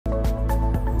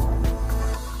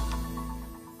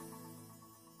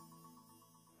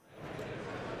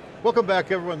Welcome back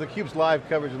everyone, theCUBE's live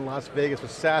coverage in Las Vegas with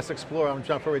SAS Explorer. I'm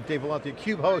John Furrier, Dave Vellante,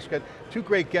 CUBE host. Got two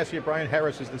great guests here. Bryan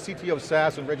Harris is the CTO of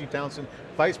SAS and Reggie Townsend,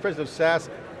 Vice President of SAS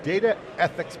Data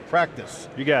Ethics Practice.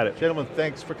 You got it. Gentlemen,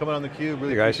 thanks for coming on theCUBE.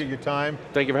 Really appreciate your time.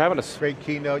 Thank you for having us. Great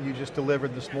keynote you just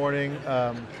delivered this morning.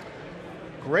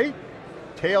 Great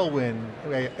tailwind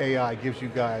AI gives you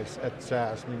guys at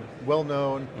SAS. I mean,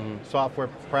 well-known software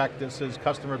practices,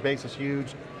 customer base is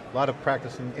huge, a lot of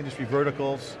practice in industry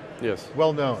verticals. Yes.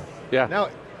 Well known. Yeah. Now,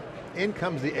 in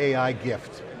comes the AI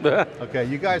gift. Okay,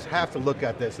 you guys have to look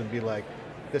at this and be like,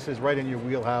 this is right in your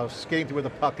wheelhouse, skating to where the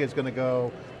puck is going to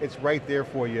go, it's right there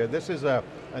for you. This is an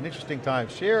interesting time.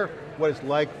 Share what it's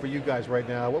like for you guys right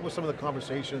now. What were some of the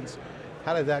conversations?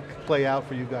 How did that play out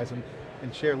for you guys?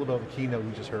 And share a little bit of the keynote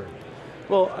we just heard.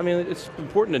 Well, I mean, it's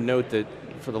important to note that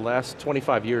for the last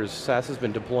 25 years, SAS has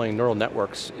been deploying neural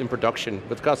networks in production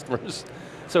with customers.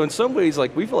 So in some ways,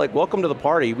 like, we feel like, welcome to the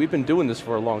party. We've been doing this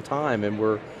for a long time, and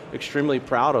we're extremely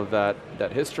proud of that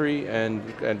history and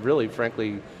really,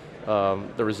 frankly,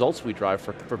 the results we drive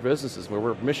for businesses, where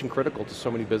we're mission critical to so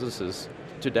many businesses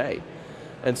today.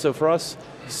 And so for us,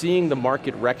 seeing the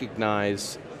market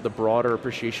recognize the broader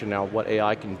appreciation now of what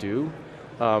AI can do,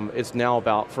 it's now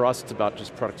about, for us, it's about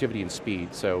just productivity and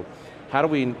speed. So how do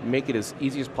we make it as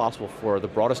easy as possible for the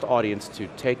broadest audience to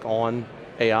take on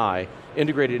AI,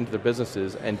 integrate it into their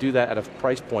businesses, and do that at a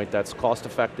price point that's cost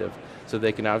effective, so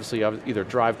they can obviously either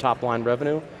drive top line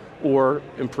revenue or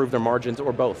improve their margins,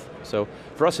 or both. So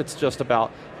for us, it's just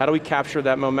about how do we capture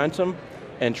that momentum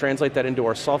and translate that into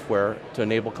our software to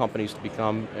enable companies to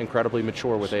become incredibly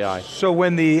mature with AI. So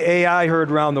when the AI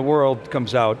heard around the world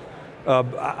comes out,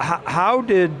 how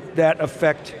did that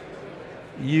affect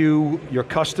you, your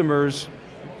customers?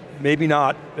 Maybe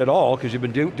not at all, because you've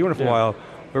been doing it for a while.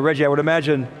 But Reggie, I would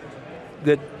imagine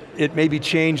that it maybe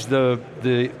changed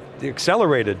the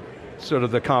accelerated sort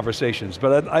of the conversations.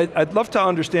 But I'd love to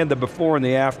understand the before and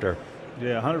the after.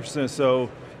 Yeah, 100%. So,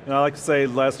 I like to say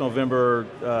last November,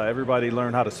 everybody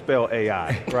learned how to spell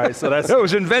AI, right? So that's- It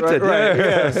was invented. Right,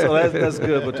 yeah, so that's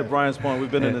good. But to Bryan's point,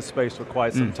 we've been in this space for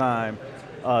quite some time,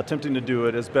 attempting to do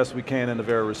it as best we can in a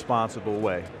very responsible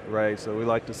way, right? So we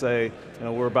like to say,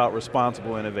 we're about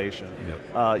responsible innovation.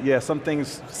 Yep. Yeah, some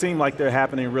things seem like they're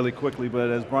happening really quickly,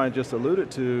 but as Bryan just alluded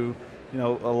to, a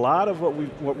lot of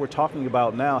what we're talking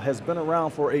about now has been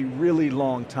around for a really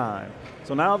long time.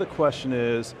 So now the question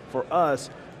is, for us,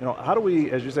 how do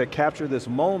we, as you said, capture this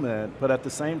moment, but at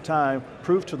the same time,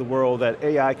 prove to the world that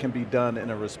AI can be done in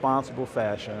a responsible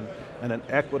fashion, in an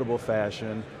equitable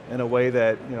fashion, in a way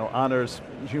that honors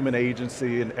human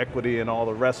agency and equity and all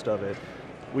the rest of it.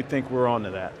 We think we're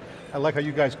onto that. I like how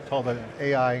you guys call that an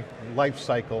AI life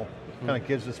cycle. Kind of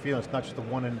gives this feeling, it's not just a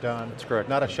one and done. That's correct.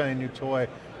 Not a shiny new toy.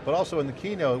 But also in the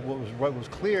keynote, what was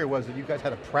clear was that you guys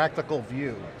had a practical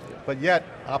view, but yet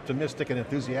optimistic and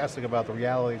enthusiastic about the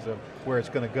realities of where it's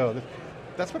going to go.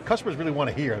 That's what customers really want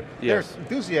to hear. Yes. There's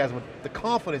enthusiasm, but the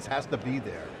confidence has to be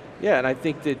there. Yeah, and I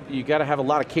think that you got to have a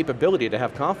lot of capability to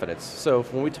have confidence. So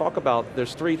when we talk about,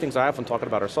 there's three things I often talk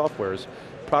about our softwares: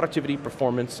 productivity,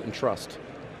 performance, and trust.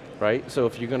 Right? So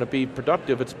if you're going to be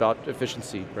productive, it's about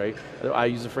efficiency, right? I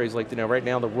use a phrase like, right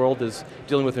now the world is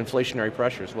dealing with inflationary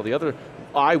pressures. Well, the other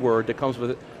I word that comes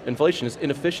with inflation is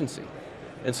inefficiency.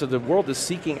 And so the world is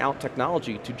seeking out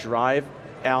technology to drive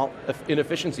out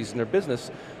inefficiencies in their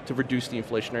business to reduce the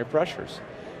inflationary pressures.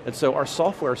 And so our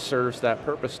software serves that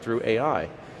purpose through AI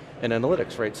and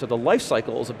analytics, right? So the life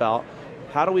cycle is about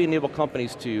how do we enable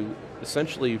companies to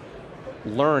essentially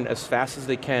learn as fast as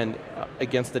they can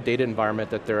against the data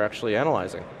environment that they're actually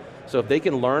analyzing. So if they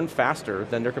can learn faster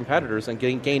than their competitors and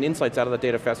gain insights out of that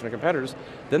data faster than their competitors,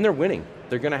 then they're winning.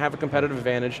 They're going to have a competitive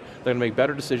advantage, they're going to make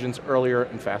better decisions earlier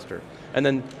and faster. And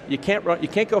then you can't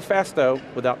go fast though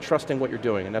without trusting what you're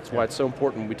doing, and that's why it's so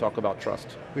important when we talk about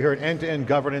trust. We heard end-to-end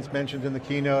governance mentioned in the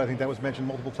keynote, I think that was mentioned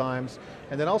multiple times.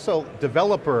 And then also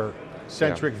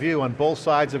developer-centric view on both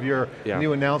sides of your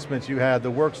new announcements. You had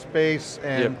the workspace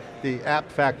and the app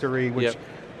factory, which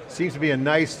seems to be a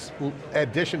nice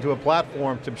addition to a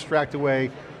platform to abstract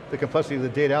away the complexity of the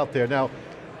data out there. Now,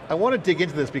 I want to dig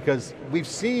into this because we've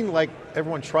seen like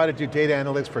everyone try to do data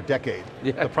analytics for a decade.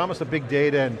 The promise of big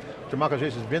data and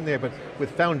democratization has been there, but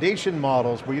with foundation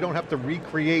models where you don't have to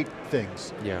recreate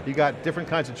things. You got different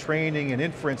kinds of training and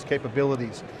inference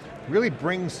capabilities. Really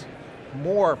brings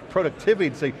more productivity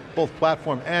to say both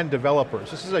platform and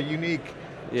developers. This is a unique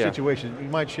situation. You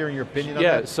mind sharing your opinion on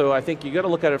that? Yeah, so I think you got to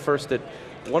look at it first that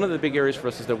one of the big areas for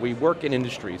us is that we work in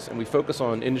industries and we focus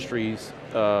on industries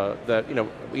that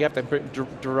we have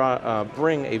to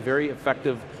bring a very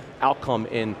effective outcome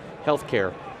in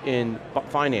healthcare, in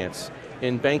finance,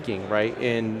 in banking, right,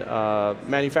 in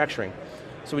manufacturing.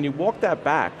 So when you walk that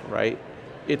back, right,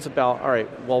 it's about, all right,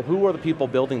 well, who are the people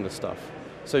building this stuff?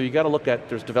 So you got to look at,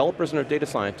 there's developers and there's data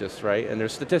scientists, right? And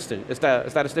there's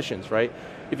statisticians, right?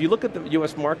 If you look at the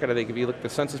US market, I think if you look at the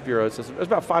Census Bureau, it says there's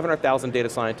about 500,000 data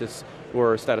scientists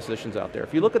or statisticians out there.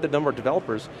 If you look at the number of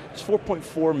developers, it's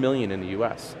 4.4 million in the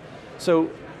US. So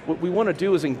what we want to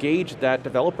do is engage that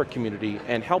developer community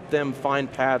and help them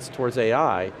find paths towards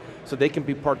AI so they can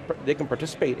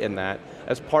participate in that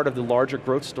as part of the larger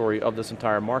growth story of this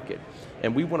entire market.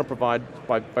 And we want to provide,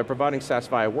 by providing SAS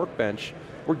via Workbench,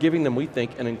 we're giving them, we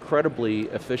think, an incredibly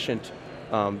efficient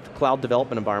cloud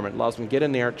development environment. It allows them to get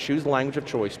in there, choose the language of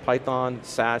choice, Python,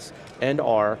 SAS, and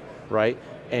R, right?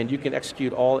 And you can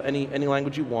execute any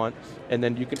language you want, and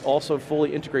then you can also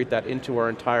fully integrate that into our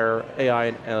entire AI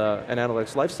and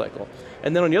analytics lifecycle.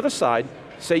 And then on the other side,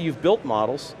 say you've built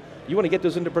models, you want to get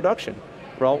those into production.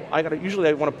 Well, usually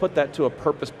I want to put that to a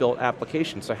purpose-built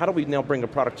application. So how do we now bring a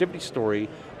productivity story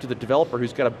to the developer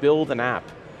who's got to build an app,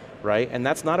 right? And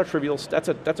that's not a trivial, that's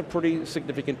a pretty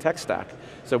significant tech stack.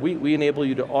 So we enable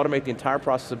you to automate the entire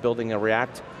process of building a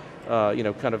React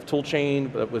kind of tool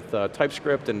chain with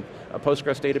TypeScript and a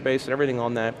Postgres database and everything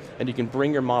on that, and you can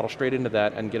bring your model straight into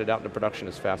that and get it out into production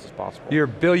as fast as possible. Your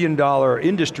 $1 billion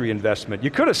industry investment, you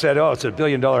could have said, oh, it's a $1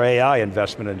 billion AI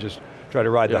investment and just try to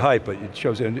ride the hype, but it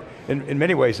shows in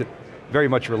many ways it very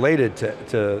much related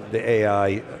to the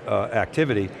AI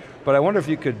activity. But I wonder if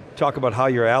you could talk about how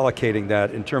you're allocating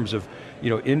that in terms of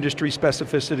industry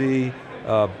specificity,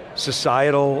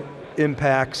 societal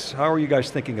impacts. How are you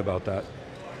guys thinking about that?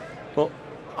 Well,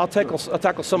 I'll tackle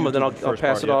some of it, then I'll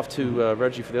pass it off to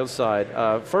Reggie for the other side.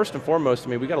 First and foremost,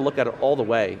 we got to look at it all the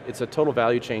way. It's a total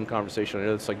value chain conversation. I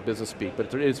know it's like business speak,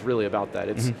 but it is really about that.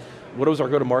 It's what is our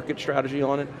go-to-market strategy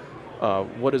on it?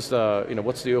 What's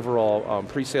the overall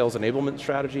pre-sales enablement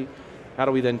strategy? How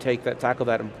do we then tackle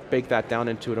that and bake that down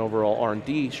into an overall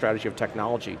R&D strategy of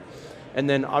technology? And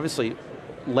then obviously,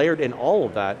 layered in all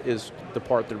of that is the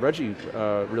part that Reggie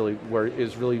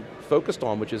is really focused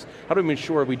on, which is how do we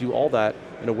ensure we do all that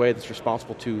in a way that's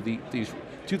responsible to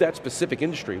that specific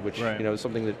industry, which is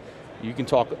something that you can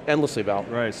talk endlessly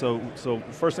about. Right, so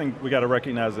first thing we got to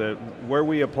recognize that where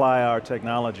we apply our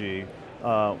technology,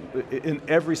 in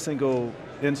every single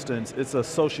instance, it's a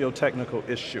socio-technical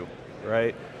issue,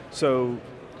 right? So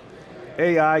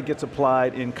AI gets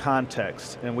applied in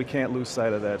context, and we can't lose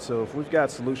sight of that. So if we've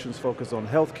got solutions focused on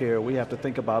healthcare, we have to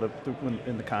think about it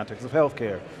in the context of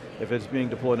healthcare. If it's being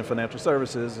deployed in financial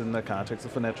services, in the context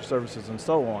of financial services, and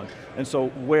so on. And so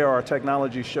where our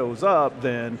technology shows up,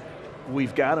 then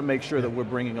we've got to make sure that we're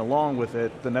bringing along with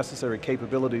it the necessary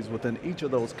capabilities within each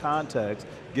of those contexts,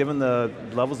 given the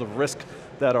levels of risk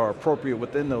that are appropriate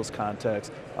within those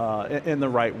contexts in the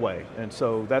right way. And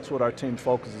so that's what our team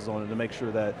focuses on, and to make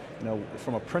sure that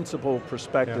from a principal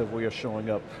perspective, we are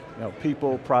showing up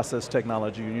people, process,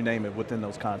 technology, you name it, within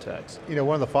those contexts.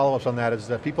 One of the follow-ups on that is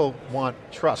that people want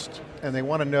trust, and they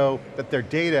want to know that their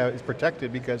data is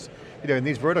protected because in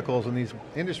these verticals, in these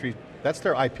industries, that's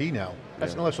their IP now.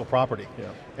 That's intellectual property.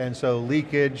 And so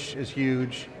leakage is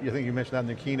huge. I think you mentioned that in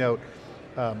the keynote.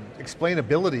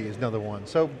 Explainability is another one.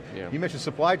 So you mentioned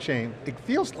supply chain. It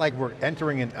feels like we're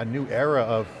entering a new era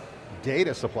of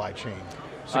data supply chain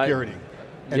security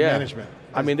and management.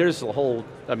 There's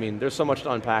so much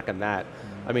to unpack in that.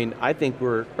 I think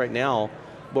right now,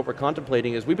 what we're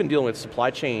contemplating is we've been dealing with supply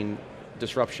chain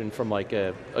disruption from like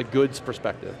a goods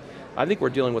perspective. I think we're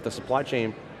dealing with a supply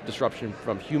chain disruption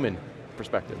from human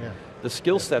perspective. The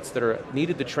skill sets that are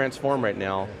needed to transform right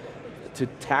now to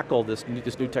tackle this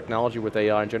new technology with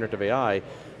AI and generative AI,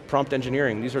 prompt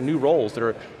engineering, these are new roles that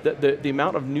are, the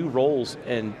amount of new roles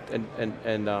and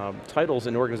titles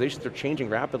in organizations are changing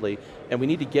rapidly, and we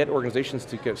need to get organizations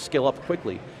to scale up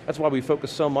quickly. That's why we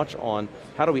focus so much on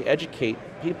how do we educate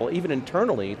people, even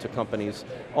internally to companies,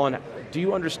 on do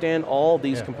you understand all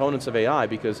these components of AI?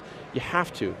 Because you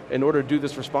have to. In order to do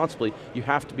this responsibly, you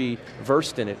have to be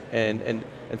versed in it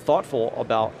and thoughtful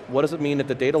about what does it mean at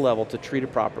the data level to treat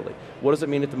it properly? What does it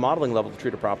mean at the modeling level to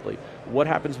treat it properly? What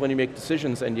happens when you make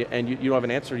decisions and you don't have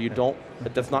an answer,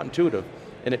 that's not intuitive,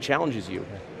 and it challenges you?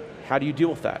 How do you deal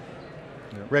with that?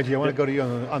 Reggie, I want to go to you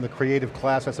on the creative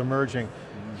class that's emerging.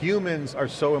 Humans are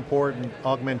so important,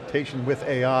 augmentation with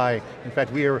AI. In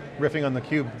fact, we are riffing on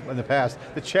theCUBE in the past.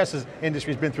 The chess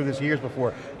industry has been through this years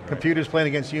before. Computers playing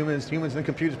against humans, humans and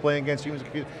computers playing against humans.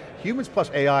 Humans plus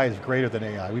AI is greater than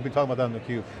AI. We've been talking about that on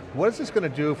theCUBE. What is this going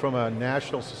to do from a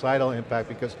national societal impact?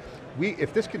 Because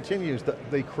if this continues,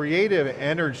 the creative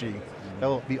energy that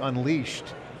will be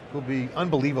unleashed will be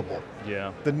unbelievable.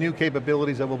 The new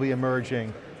capabilities that will be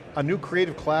emerging. a new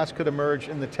creative class could emerge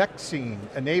in the tech scene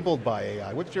enabled by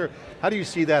AI. How do you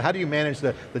see that? How do you manage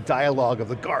the dialogue of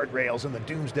the guardrails and the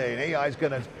doomsday and AI is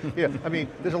going to, I mean,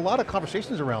 there's a lot of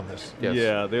conversations around this. Yes.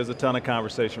 Yeah, there's a ton of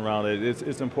conversation around it.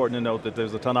 It's important to note that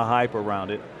there's a ton of hype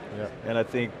around it. Yeah. And I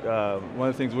think one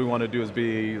of the things we want to do is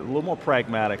be a little more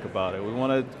pragmatic about it. We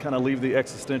want to kind of leave the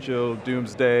existential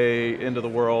doomsday, end of the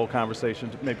world conversation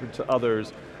maybe to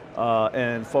others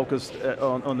and focus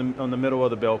on the middle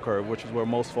of the bell curve, which is where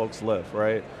most folks live,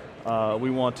 right? We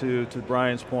want to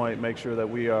Bryan's point, make sure that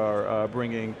we are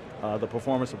bringing the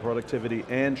performance and productivity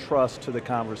and trust to the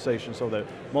conversation so that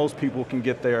most people can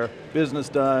get their business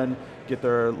done, get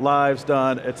their lives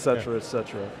done, et cetera, et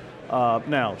cetera.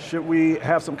 Now, should we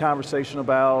have some conversation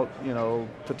about,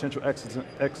 potential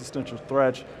existential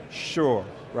threats? Sure,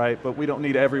 right? But we don't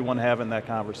need everyone having that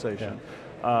conversation.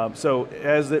 Yeah. So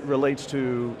as it relates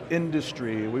to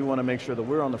industry, we want to make sure that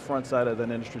we're on the front side of that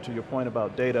industry. To your point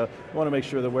about data, we want to make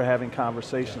sure that we're having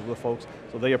conversations with folks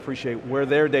so they appreciate where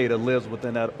their data lives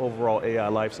within that overall AI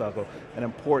lifecycle. And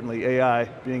importantly, AI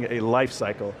being a life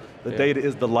cycle, the data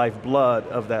is the lifeblood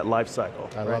of that life cycle.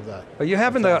 I love that. Are you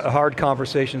having the hard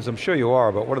conversations, I'm sure you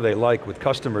are, but what are they like with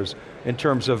customers in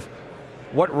terms of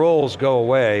what roles go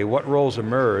away, what roles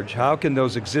emerge, how can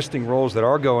those existing roles that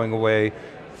are going away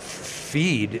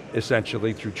feed,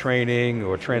 essentially, through training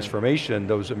or transformation,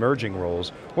 those emerging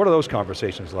roles? What are those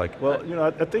conversations like? Well,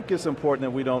 I think it's important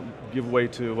that we don't give way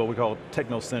to what we call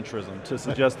technocentrism, to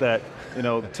suggest that,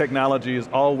 technology is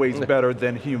always better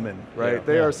than human, right? Yeah.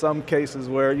 There are some cases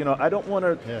where, I don't want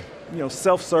to,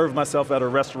 self-serve myself at a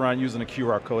restaurant using a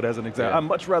QR code as an example. I'd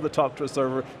much rather talk to a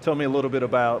server, tell me a little bit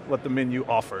about what the menu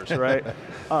offers, right?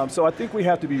 So I think we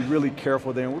have to be really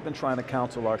careful there, and we've been trying to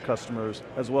counsel our customers,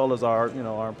 as well as our,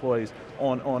 our employees,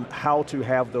 on how to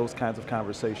have those kinds of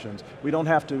conversations. We don't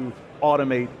have to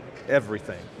automate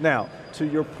everything. Now, to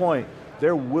your point,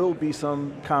 there will be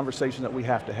some conversation that we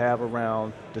have to have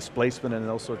around displacement and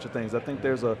those sorts of things. I think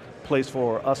there's a place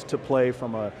for us to play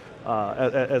from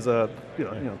as a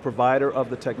provider of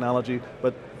the technology,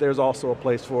 but there's also a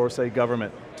place for, say,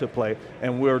 government to play,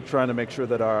 and we're trying to make sure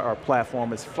that our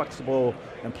platform is flexible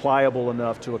and pliable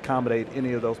enough to accommodate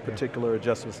any of those particular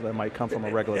adjustments that might come from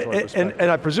a regulatory perspective. And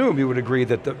I presume you would agree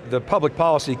that the public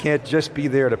policy can't just be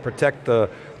there to protect the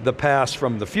past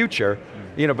from the future,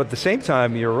 but at the same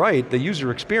time, you're right, the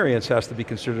user experience has to be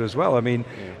considered as well. I mean,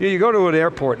 you go to an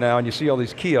airport now and you see all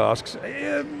these kiosks,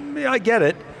 I get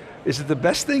it. Is it the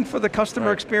best thing for the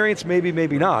customer experience? Maybe,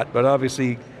 maybe not, but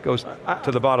obviously goes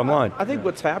to the bottom line. I think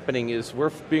what's happening is we're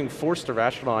being forced to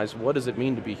rationalize what does it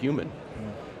mean to be human.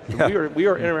 We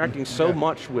are interacting so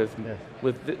much with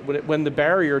when the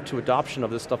barrier to adoption of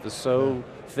this stuff is so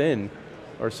thin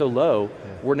or so low,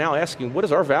 we're now asking, what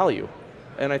is our value?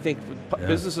 And I think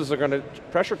businesses are going to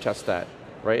pressure test that,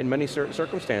 right, in many certain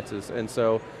circumstances. And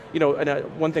so,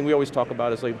 one thing we always talk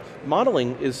about is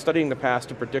modeling is studying the past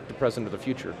to predict the present or the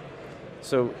future.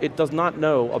 So it does not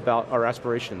know about our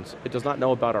aspirations. It does not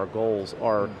know about our goals,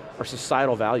 our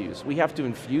societal values. We have to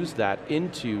infuse that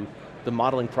into the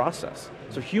modeling process.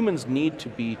 So humans need to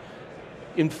be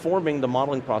informing the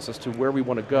modeling process to where we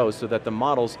want to go so that the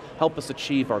models help us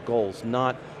achieve our goals,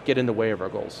 not get in the way of our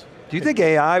goals. Do you think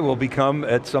AI will become,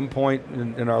 at some point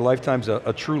in our lifetimes,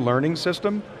 a true learning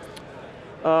system?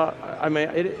 I mean,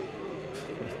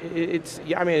 it's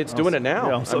doing it now.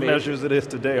 Yeah, on some measures it is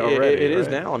today already. It is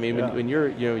now. I mean, when you're,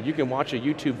 you can watch a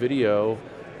YouTube video.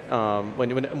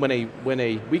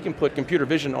 We can put computer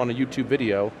vision on a YouTube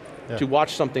video to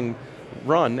watch something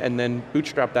run and then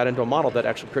bootstrap that into a model that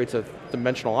actually creates a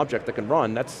dimensional object that can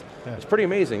run. It's pretty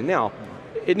amazing. Now,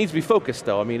 it needs to be focused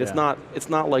though. I mean, it's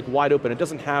not like wide open. It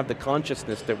doesn't have the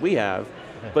consciousness that we have,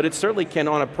 but it certainly can,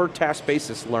 on a per task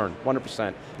basis, learn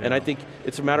 100%. And I think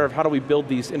it's a matter of how do we build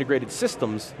these integrated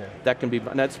systems that can be,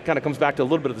 and that kind of comes back to a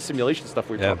little bit of the simulation stuff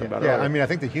we were talking about earlier. I mean, I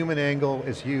think the human angle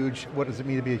is huge. What does it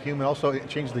mean to be a human? Also, it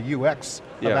changes the UX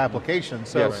of applications.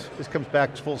 So this comes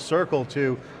back full circle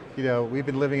to, we've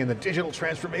been living in the digital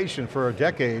transformation for a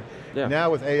decade.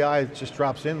 Now with AI, it just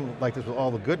drops in like this with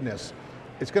all the goodness.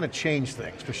 It's going to change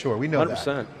things for sure. We know 100%.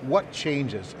 that. What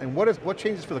changes, and what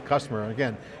changes for the customer? And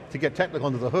again, to get technical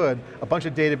under the hood, a bunch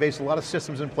of database, a lot of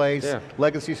systems in place,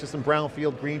 legacy system,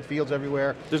 brownfield, green fields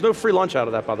everywhere. There's no free lunch out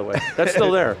of that, by the way. That's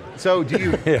still there. So do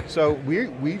you? So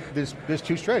there's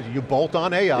two strategies. You bolt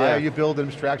on AI, or you build an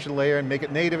abstraction layer and make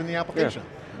it native in the application.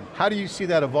 How do you see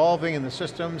that evolving in the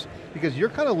systems? Because you're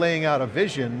kind of laying out a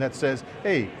vision that says,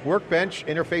 hey, Workbench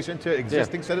interface into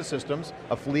existing set of systems,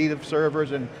 a fleet of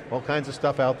servers and all kinds of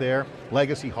stuff out there,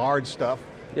 legacy hard stuff.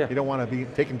 You don't want to be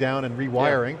taken down and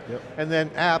rewiring. And then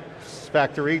apps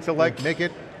factory to make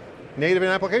it native in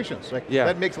applications. Like,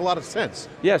 that makes a lot of sense.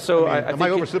 Yeah, so I mean, am I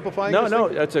oversimplifying this? No,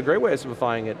 that's a great way of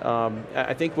simplifying it.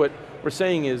 I think what we're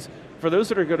saying is, for those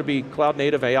that are going to be cloud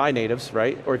native, AI natives,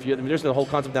 right? Or if you, there's the whole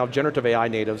concept now of generative AI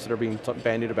natives that are being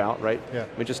bandied about, right? Yeah.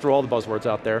 I mean, just throw all the buzzwords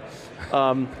out there.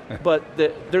 But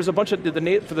there's a bunch of,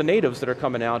 for the natives that are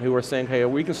coming out who are saying, hey,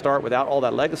 we can start without all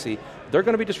that legacy. They're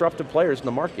going to be disruptive players in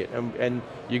the market, and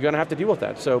you're going to have to deal with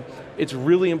that. So it's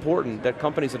really important that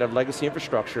companies that have legacy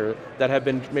infrastructure, that have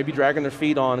been maybe dragging their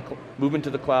feet on moving to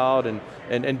the cloud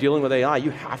and dealing with AI, you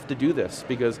have to do this,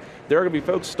 because there are going to be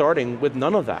folks starting with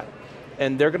none of that.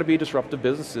 And they're going to be disruptive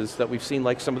businesses that we've seen,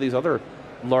 like some of these other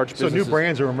large businesses. So new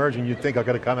brands are emerging, you'd think are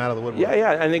going to come out of the woodwork.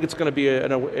 Yeah, I think it's going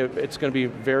to be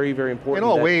very, very important. In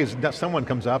all ways, someone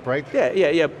comes up, right?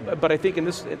 Yeah, but I think in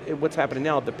this, what's happening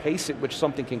now, the pace at which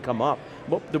something can come up,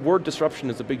 well, the word disruption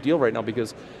is a big deal right now,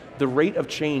 because the rate of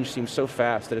change seems so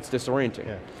fast that it's disorienting.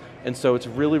 Yeah. And so it's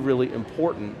really, really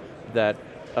important that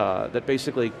that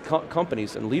basically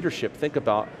companies and leadership think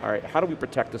about, all right, how do we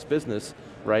protect this business,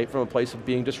 right, from a place of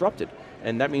being disrupted?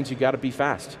 And that means you got to be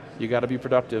fast, you got to be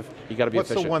productive, you got to be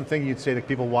efficient. What's the one thing you'd say to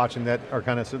people watching that are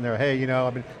kind of sitting there, hey,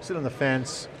 I've been sitting on the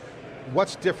fence,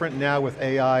 what's different now with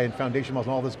AI and foundation models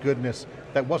and all this goodness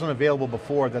that wasn't available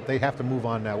before that they have to move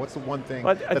on now? What's the one thing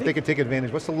that they can take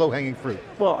advantage? What's the low-hanging fruit?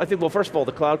 Well, I think, first of all,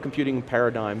 the cloud computing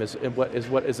paradigm is what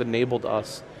has enabled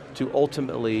us to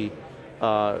ultimately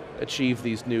achieve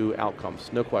these new outcomes,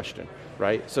 no question,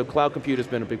 right? So cloud compute has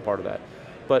been a big part of that.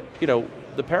 But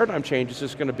the paradigm change is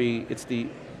just going to be, it's the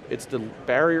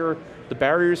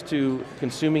barriers to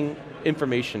consuming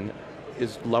information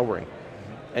is lowering,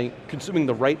 and consuming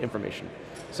the right information.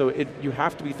 So you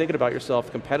have to be thinking about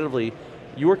yourself competitively.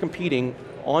 You are competing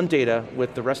on data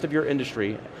with the rest of your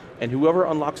industry, and whoever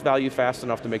unlocks value fast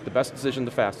enough to make the best decision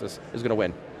the fastest is going to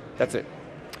win. That's it.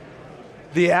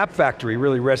 The App Factory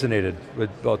really resonated with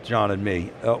both John and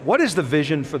me. What is the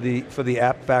vision for the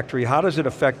App Factory? How does it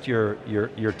affect your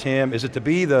TAM? Is it to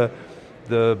be the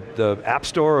app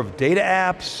store of data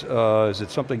apps? Is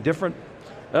it something different?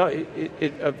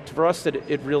 For us,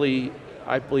 it really,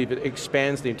 I believe, it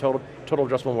expands the total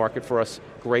addressable market for us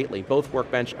greatly. Both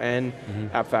Workbench and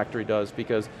App Factory does,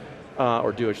 because,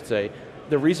 or do I should say.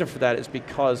 The reason for that is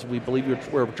because we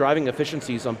believe we're driving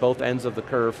efficiencies on both ends of the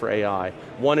curve for AI.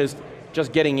 One is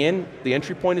just getting in, the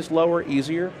entry point is lower,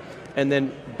 easier, and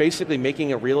then basically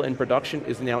making it real in production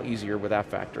is now easier with App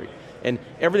Factory. And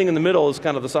everything in the middle is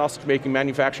kind of the sausage-making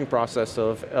manufacturing process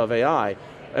of AI,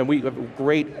 and we have a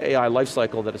great AI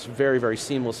lifecycle that is very, very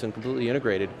seamless and completely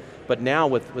integrated. But now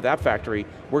with App Factory,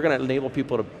 we're going to enable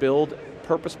people to build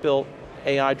purpose-built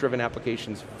AI-driven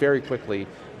applications very quickly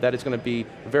that is going to be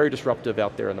very disruptive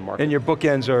out there in the market. And your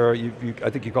bookends are, I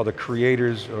think you call the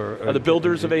creators or... the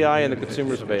builders of AI and the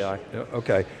consumers of AI.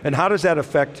 Okay, and how does that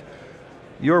affect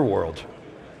your world?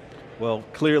 Well,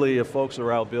 clearly if folks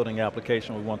are out building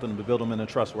applications, we want them to build them in a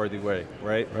trustworthy way,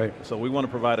 right? Right. So we want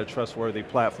to provide a trustworthy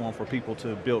platform for people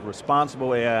to build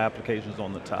responsible AI applications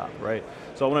on the top, right?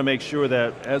 So I want to make sure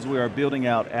that as we are building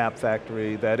out App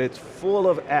Factory, that it's full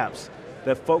of apps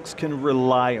that folks can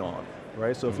rely on,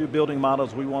 right? So if you're building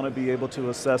models, we want to be able to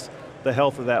assess the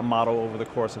health of that model over the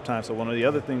course of time. So one of the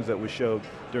other things that we showed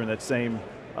during that same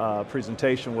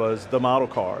presentation was the model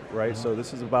card, right? So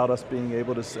this is about us being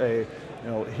able to say,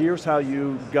 here's how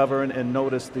you govern and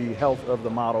notice the health of the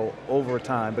model over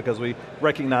time, because we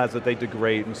recognize that they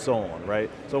degrade and so on, right?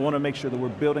 So I want to make sure that we're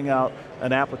building out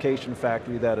an application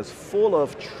factory that is full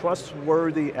of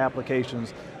trustworthy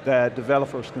applications that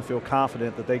developers can feel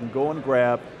confident that they can go and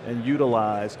grab and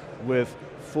utilize with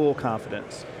full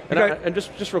confidence. And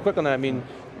just real quick on that, I mean,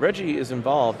 Reggie is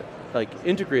involved, like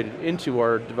integrated into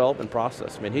our development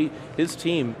process. I mean, his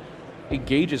team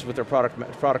engages with their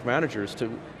product managers to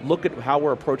look at how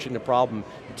we're approaching the problem,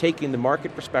 taking the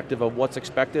market perspective of what's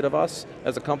expected of us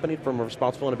as a company from a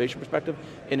responsible innovation perspective,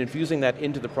 and infusing that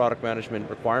into the product management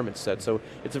requirements set. So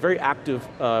it's a very active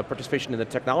participation in the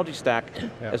technology stack,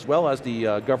 as well as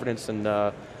the governance and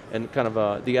kind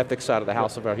of the ethics side of the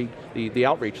house of the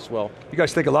outreach as well. You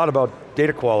guys think a lot about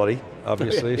data quality,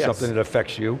 obviously, yes. Something that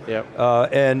affects you. Yep.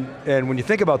 And when you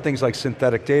think about things like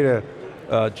synthetic data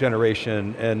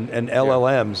generation and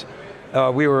LLMs,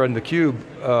 we were in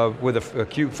theCUBE with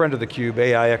a friend of theCUBE,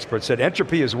 AI expert, said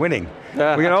entropy is winning. We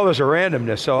got all this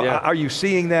randomness, so are you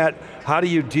seeing that? How do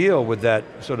you deal with that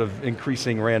sort of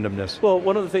increasing randomness? Well,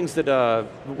 one of the things that,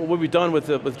 what we've done with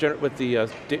the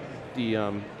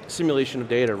simulation of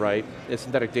data, right,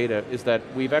 synthetic data, is that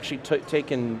we've actually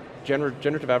taken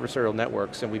generative adversarial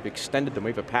networks and we've extended them,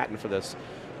 we have a patent for this,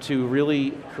 to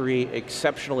really create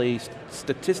exceptionally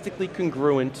statistically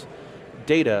congruent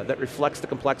data that reflects the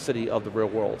complexity of the real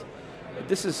world.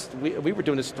 we were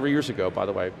doing this 3 years ago, by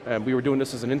the way, and we were doing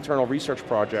this as an internal research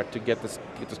project to get this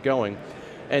going.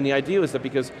 And the idea is that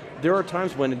because there are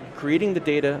times when creating the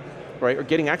data, right, or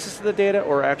getting access to the data,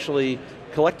 or actually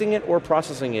collecting it or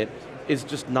processing it is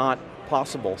just not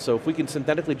possible. So if we can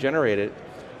synthetically generate it,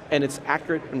 and it's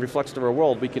accurate and reflects the real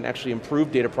world, we can actually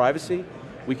improve data privacy.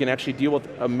 We can actually deal with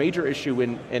a major issue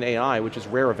in AI, which is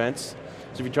rare events.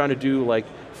 So if you're trying to do like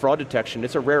fraud detection,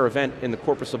 it's a rare event in the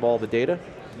corpus of all the data.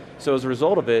 So as a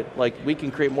result of it, like we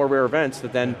can create more rare events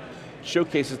that then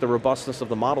showcases the robustness of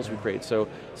the models we create. So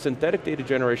synthetic data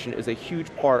generation is a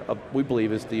huge part of, we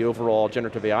believe, is the overall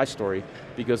generative AI story,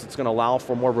 because it's going to allow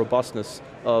for more robustness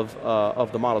of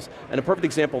the models. And a perfect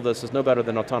example of this is no better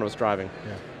than autonomous driving.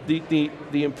 Yeah.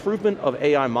 The improvement of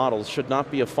AI models should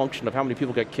not be a function of how many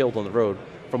people get killed on the road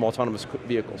from autonomous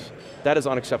vehicles. That is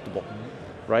unacceptable,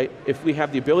 right? If we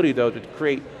have the ability, though, to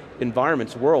create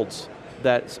environments, worlds,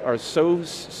 that are so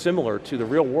similar to the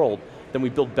real world, then we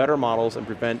build better models and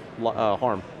prevent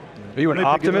harm. Are you an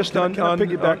optimist on? Can I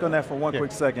piggyback on that for one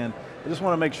quick second? I just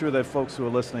want to make sure that folks who are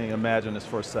listening imagine this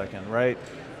for a second, right?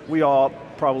 We all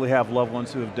probably have loved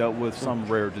ones who have dealt with some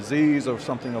rare disease or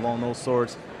something along those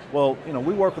sorts. Well,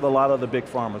 we work with a lot of the big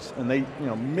pharmas, and they,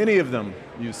 many of them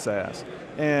use SAS.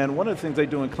 And one of the things they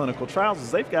do in clinical trials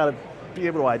is they've got to be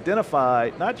able to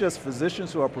identify not just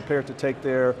physicians who are prepared to take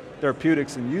their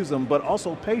therapeutics and use them, but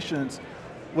also patients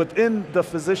within the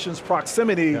physician's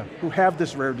proximity who have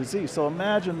this rare disease. So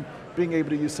imagine being able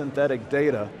to use synthetic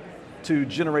data to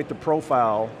generate the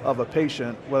profile of a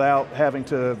patient without having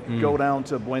to go down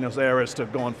to Buenos Aires to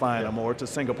go and find them, or to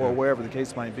Singapore, wherever the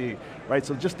case might be, right?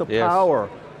 So just the power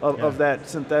of that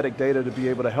synthetic data to be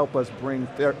able to help us bring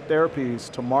therapies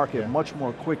to market much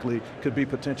more quickly could be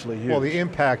potentially huge. Well, the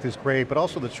impact is great, but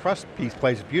also the trust piece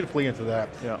plays beautifully into that.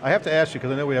 Yeah. I have to ask you,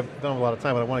 because I know we don't have a lot of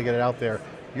time, but I want to get it out there.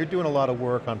 You're doing a lot of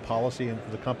work on policy and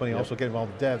the company, also getting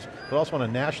involved with devs, but also on a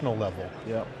national level.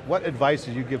 What advice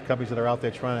do you give companies that are out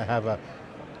there trying to have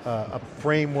a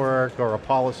framework or a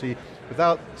policy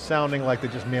without sounding like they're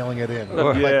just mailing it in?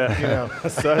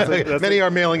 Many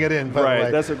are mailing it in, by the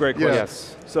way. That's a great question.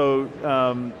 Yes. So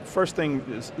first thing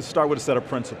is start with a set of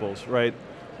principles, right?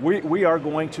 We are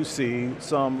going to see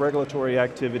some regulatory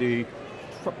activity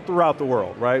throughout the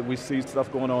world, right? We see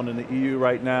stuff going on in the EU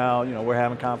right now. We're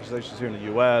having conversations here in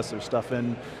the US, there's stuff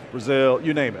in Brazil,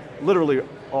 you name it. Literally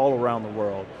all around the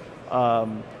world. A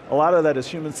lot of that is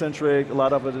human-centric, a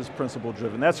lot of it is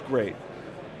principle-driven. That's great.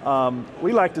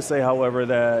 We like to say, however,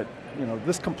 that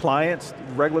this compliance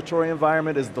regulatory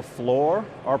environment is the floor.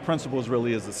 Our principles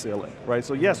really is the ceiling, right?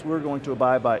 So yes, we're going to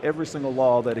abide by every single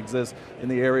law that exists in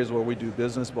the areas where we do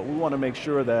business, but we want to make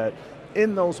sure that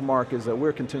in those markets that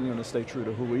we're continuing to stay true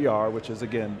to who we are, which is,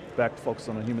 again, back to focus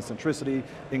on human centricity,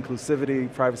 inclusivity,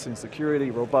 privacy and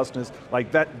security, robustness, like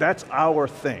that's our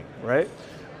thing, right?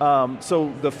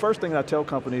 So the first thing I tell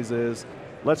companies is,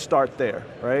 let's start there,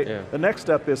 right? The next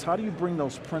step is, how do you bring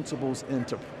those principles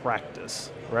into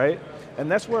practice, right? And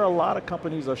that's where a lot of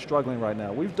companies are struggling right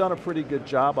now. We've done a pretty good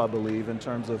job, I believe, in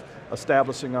terms of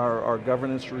establishing our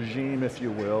governance regime, if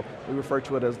you will. We refer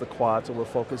to it as the Quad, so we're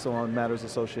focused on matters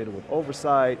associated with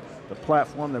oversight, the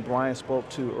platform that Bryan spoke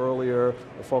to earlier.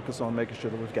 We're focused on making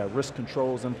sure that we've got risk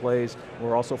controls in place.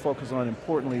 We're also focused on,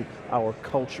 importantly, our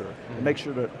culture, and make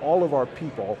sure that all of our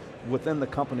people within the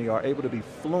company are able to be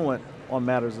fluent on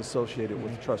matters associated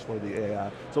with trustworthy AI.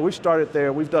 So we started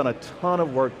there, we've done a ton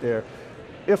of work there.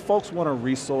 If folks want a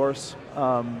resource,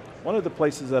 one of the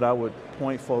places that I would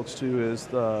point folks to is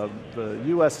the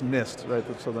US NIST,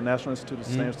 right? So the National Institute of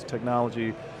Standards and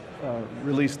Technology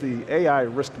released the AI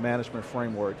Risk Management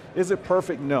Framework. Is it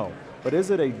perfect? No. But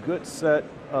is it a good set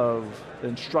of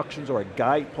instructions or a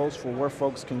guidepost for where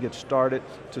folks can get started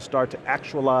to start to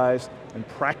actualize and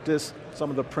practice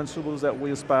some of the principles that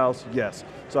we espouse? Yes.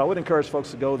 So I would encourage folks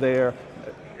to go there.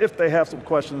 If they have some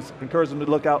questions, encourage them to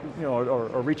look out,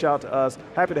 or reach out to us.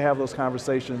 Happy to have those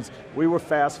conversations. We were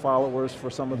fast followers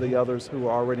for some of the others who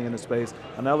are already in the space.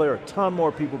 I know there are a ton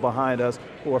more people behind us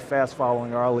who are fast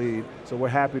following our lead, so we're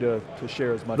happy to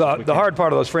share as much as we can. The hard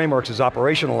part of those frameworks is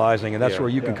operationalizing, and that's where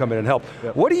you can come in and help.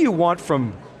 What do you want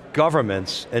from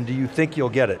governments, and do you think you'll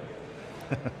get it?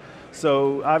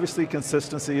 So obviously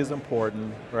consistency is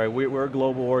important, right? We're a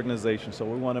global organization, so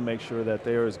we want to make sure that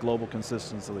there is global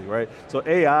consistency, right? So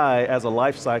AI as a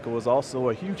life cycle is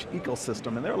also a huge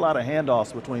ecosystem, and there are a lot of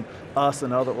handoffs between us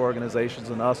and other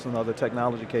organizations and us and other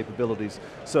technology capabilities.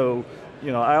 So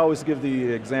I always give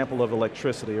the example of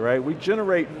electricity, right? We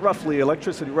generate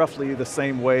electricity roughly the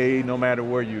same way no matter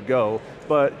where you go,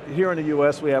 but here in the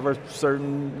US we have a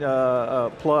certain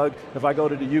plug. If I go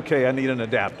to the UK, I need an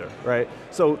adapter, right?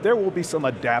 So there will be some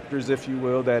adapters, if you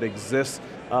will, that exist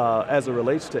as it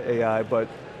relates to AI, but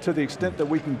to the extent that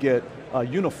we can get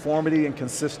uniformity and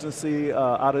consistency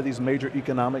out of these major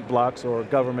economic blocks or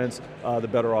governments, the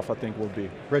better off I think we'll be.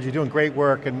 Reggie, you're doing great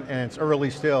work and it's early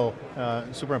still,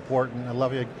 super important. I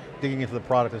love you digging into the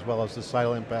product as well as the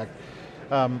societal impact.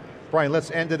 Bryan, let's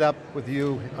end it up with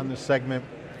you on this segment.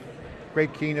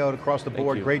 Great keynote across the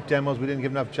board, great demos. We didn't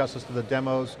give enough justice to the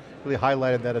demos, really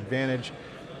highlighted that advantage.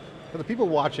 For the people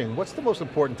watching, what's the most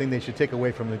important thing they should take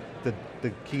away from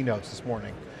the keynotes this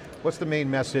morning? What's the main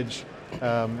message?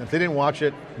 If they didn't watch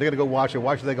it, they're going to go watch it.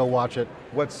 Why should they go watch it?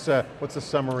 What's the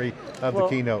summary of the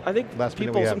keynote? I think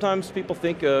sometimes people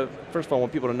think, first of all, I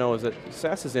want people to know is that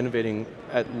SAS is innovating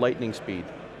at lightning speed.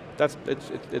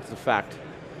 It's a fact.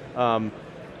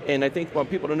 And I think want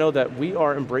people to know that we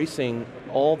are embracing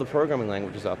all the programming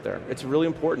languages out there. It's really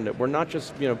important that we're not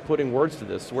just putting words to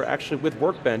this. We're actually, with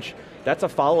Workbench, that's a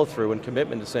follow through and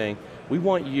commitment to saying, we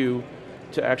want you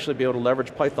to actually be able to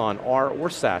leverage Python or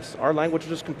SAS. Our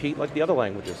languages compete like the other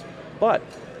languages. But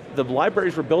the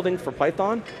libraries we're building for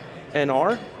Python and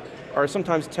R are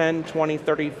sometimes 10, 20,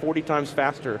 30, 40 times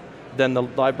faster than the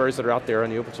libraries that are out there in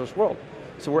the open source world.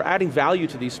 So we're adding value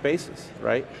to these spaces,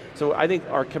 right? So I think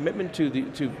our commitment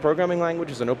to programming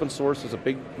languages and open source is a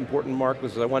big important mark,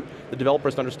 because I want the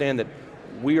developers to understand that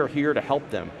we are here to help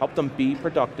them be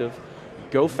productive,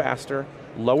 go faster,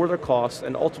 lower their costs,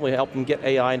 and ultimately help them get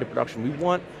AI into production. We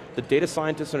want the data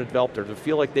scientists and the developer to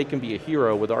feel like they can be a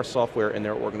hero with our software in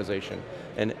their organization.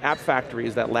 And App Factory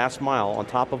is that last mile on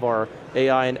top of our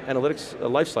AI and analytics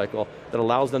lifecycle that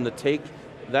allows them to take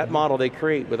that model they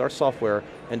create with our software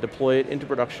and deploy it into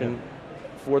production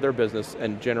for their business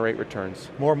and generate returns.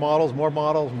 More model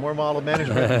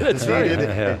management. It's needed,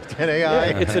 and AI.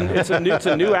 Yeah, it's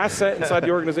a new asset inside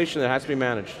the organization that has to be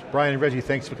managed. Bryan and Reggie,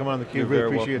 thanks for coming on theCUBE, really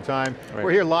appreciate your time. Right.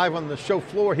 We're here live on the show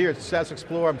floor here at SAS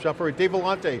Explore. I'm Furrier, Dave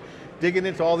Vellante, digging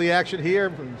into all the action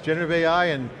here, generative AI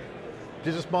and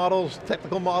business models,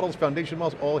 technical models, foundation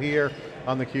models, all here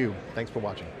on theCUBE. Thanks for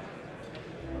watching.